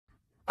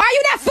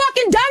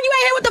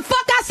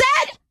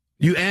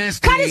You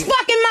asked Cut his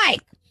fucking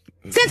mic!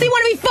 Since he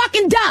wanna be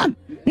fucking dumb!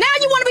 Now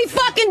you wanna be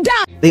fucking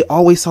dumb! They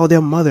always saw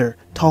their mother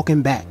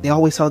talking back. They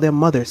always saw their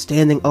mother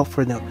standing up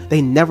for them.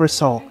 They never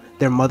saw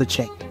their mother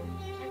checked.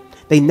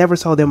 They never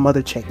saw their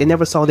mother checked. They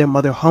never saw their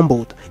mother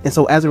humbled. And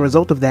so as a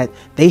result of that,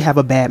 they have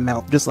a bad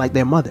mouth just like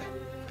their mother.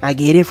 I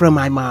get it from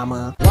my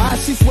mama. Why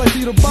she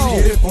sweaty the bone?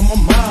 She get it from my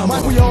mama.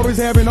 Why we always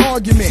having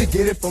arguments? She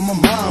get it from my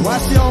mama. Why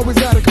she always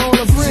gotta call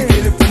a friend?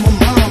 She get it from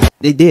my mama.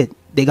 They did.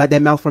 They got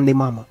that mouth from their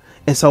mama.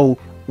 And so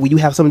when you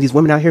have some of these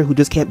women out here who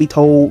just can't be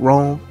told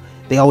wrong,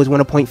 they always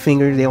want to point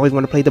fingers, they always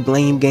want to play the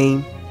blame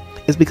game.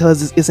 It's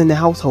because it's in the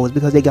household. It's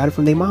because they got it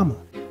from their mama.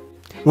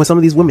 When some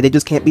of these women, they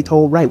just can't be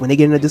told right. When they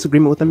get in a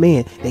disagreement with a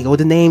man, they go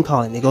to name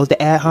calling, they go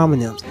to ad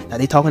hominems. Now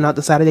they talking out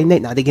the side of their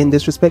neck. Now they getting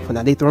disrespectful.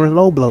 Now they throwing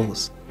low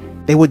blows.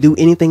 They would do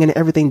anything and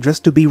everything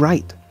just to be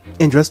right,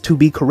 and just to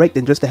be correct,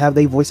 and just to have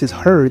their voices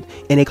heard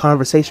in a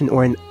conversation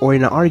or in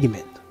an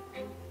argument.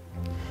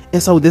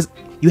 And so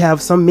you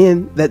have some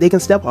men that they can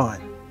step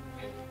on.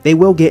 They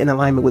will get in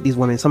alignment with these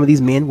women. Some of these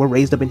men were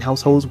raised up in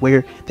households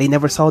where they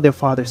never saw their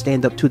father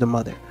stand up to the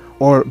mother.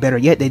 Or better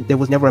yet, there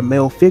was never a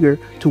male figure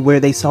to where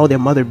they saw their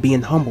mother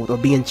being humbled or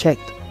being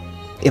checked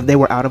if they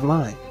were out of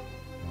line.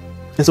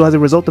 And so as a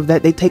result of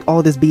that, they take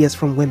all this BS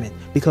from women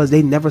because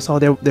they never saw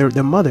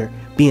their mother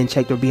being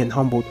checked or being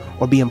humbled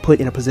or being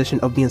put in a position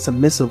of being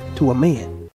submissive to a man.